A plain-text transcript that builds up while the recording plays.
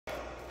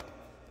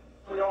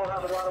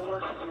have a lot of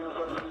work to do,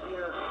 but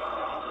here,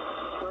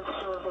 we're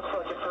sure it looks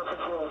like a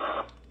perfect world.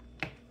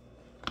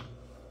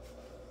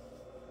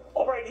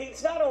 All right,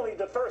 he's not only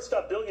the first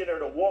billionaire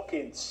to walk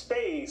in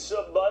space,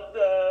 but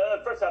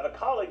first to have a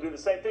colleague do the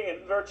same thing,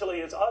 and virtually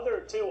his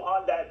other two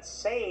on that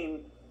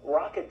same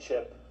rocket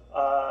ship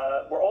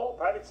were all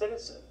private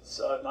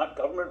citizens, not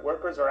government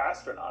workers or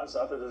astronauts.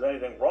 Not that there's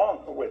anything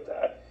wrong with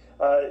that.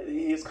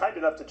 He is kind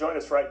enough to join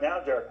us right now.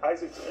 Derek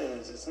Isaacman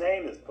is his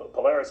name, is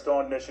Polaris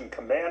Dawn mission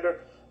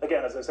commander.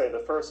 Again, as I say,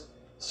 the first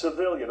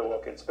civilian to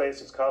walk in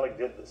space. His colleague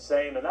did the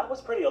same, and that was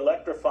pretty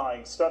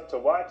electrifying stuff to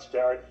watch,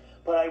 Derek.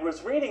 But I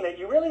was reading that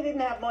you really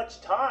didn't have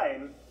much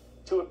time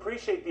to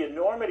appreciate the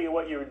enormity of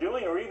what you were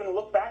doing or even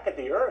look back at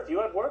the Earth. You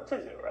had work to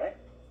do, right?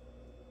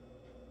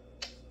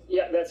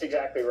 Yeah, that's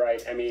exactly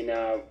right. I mean,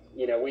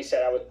 we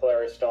set out with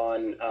Polaris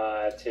Dawn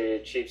to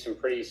achieve some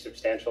pretty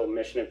substantial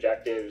mission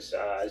objectives.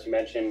 As you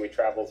mentioned, we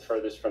traveled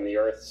furthest from the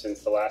Earth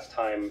since the last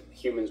time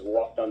humans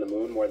walked on the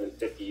moon more than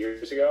 50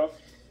 years ago.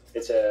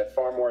 It's a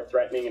far more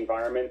threatening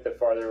environment the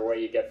farther away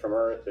you get from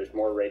Earth. There's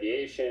more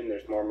radiation,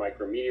 there's more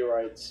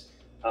micrometeorites.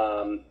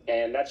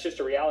 And that's just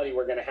a reality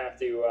we're going to have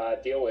to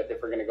deal with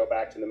if we're going to go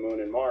back to the moon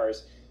and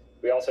Mars.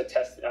 We also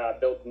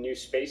built new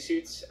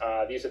spacesuits.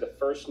 These are the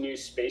first new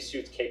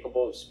spacesuits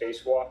capable of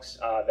spacewalks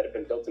that have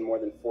been built in more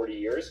than 40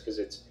 years, because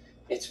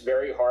it's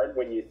very hard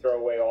when you throw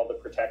away all the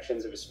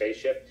protections of a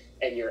spaceship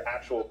and your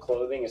actual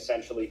clothing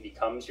essentially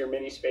becomes your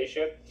mini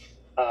spaceship.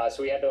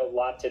 So we had a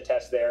lot to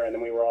test there, and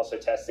then we were also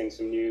testing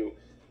some new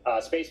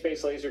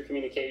space-based laser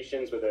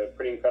communications with a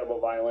pretty incredible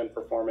violin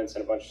performance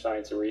and a bunch of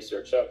science and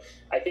research. So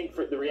I think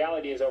the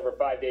reality is over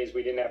 5 days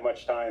we didn't have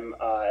much time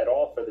at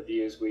all for the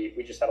views.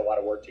 We just had a lot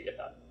of work to get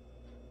done.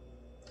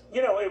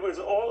 You know, it was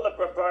all a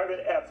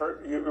private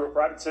effort. You were a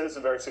private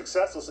citizen, very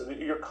successful. So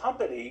your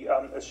company,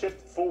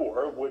 Shift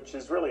 4, which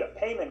is really a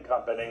payment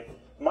company,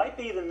 might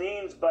be the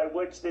means by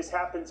which this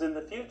happens in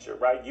the future,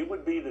 right? You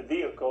would be the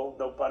vehicle,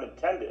 no pun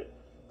intended,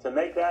 to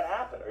make that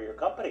happen, or your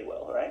company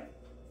will, right?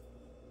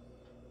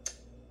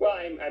 Well,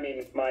 I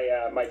mean,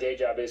 my day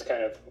job is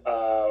kind of,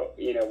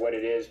 what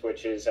it is,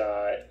 which is,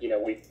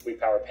 we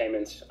power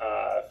payments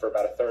for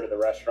about a third of the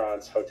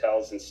restaurants,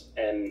 hotels,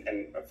 and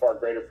a far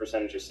greater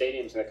percentage of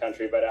stadiums in the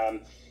country. But,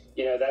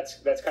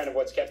 that's kind of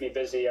what's kept me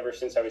busy ever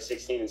since I was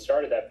 16 and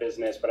started that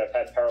business. But I've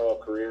had parallel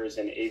careers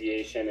in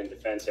aviation and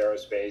defense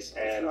aerospace,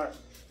 and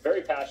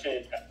very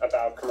passionate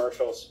about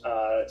commercial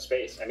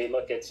space. I mean,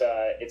 look, it's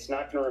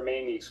not going to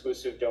remain the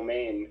exclusive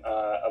domain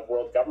of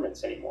world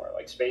governments anymore.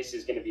 Like, space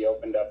is going to be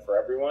opened up for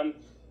everyone.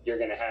 You're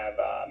going to have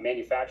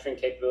manufacturing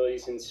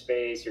capabilities in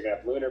space. You're going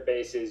to have lunar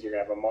bases. You're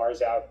going to have a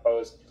Mars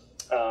outpost.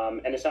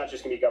 And it's not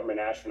just going to be government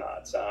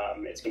astronauts.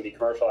 It's going to be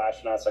commercial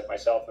astronauts like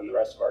myself and the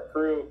rest of our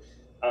crew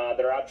that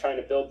are out trying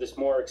to build this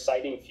more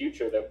exciting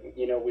future that,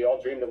 we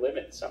all dream to live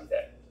in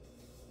someday.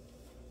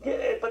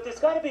 Yeah, but there's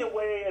got to be a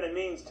way and a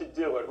means to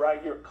do it,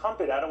 right? Your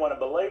company, I don't want to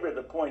belabor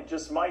the point,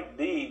 just might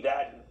be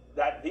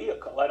that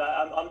vehicle. And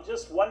I'm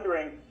just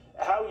wondering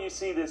how you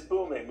see this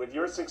booming with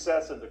your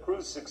success and the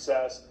crew's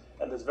success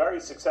and this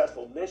very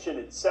successful mission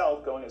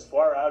itself going as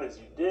far out as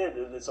you did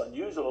in this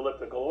unusual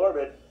elliptical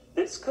orbit.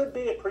 This could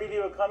be a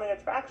preview of coming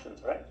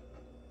attractions, right?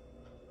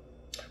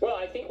 Well,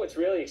 I think what's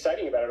really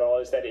exciting about it all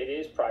is that it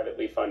is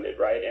privately funded,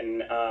 right?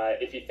 And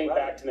if you think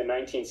back to the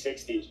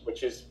 1960s,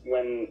 which is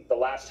when the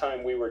last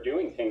time we were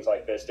doing things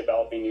like this,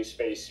 developing new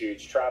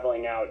spacesuits,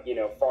 traveling out,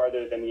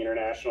 farther than the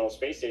International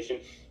Space Station,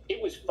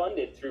 it was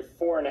funded through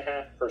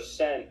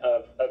 4.5%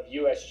 of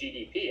U.S.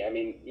 GDP. I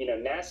mean,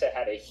 NASA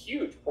had a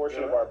huge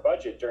portion of our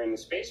budget during the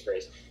space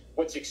race.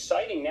 What's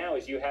exciting now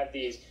is you have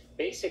these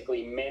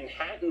basically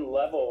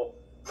Manhattan-level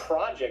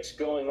projects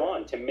going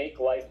on to make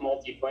life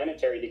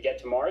multiplanetary to get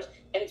to Mars,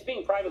 and it's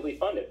being privately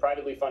funded by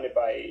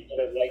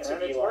the likes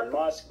of Elon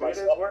Musk,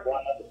 myself, and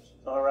others.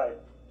 All right.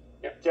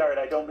 Yeah. Jared,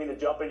 I don't mean to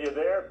jump in you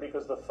there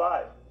because the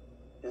 5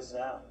 is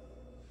now.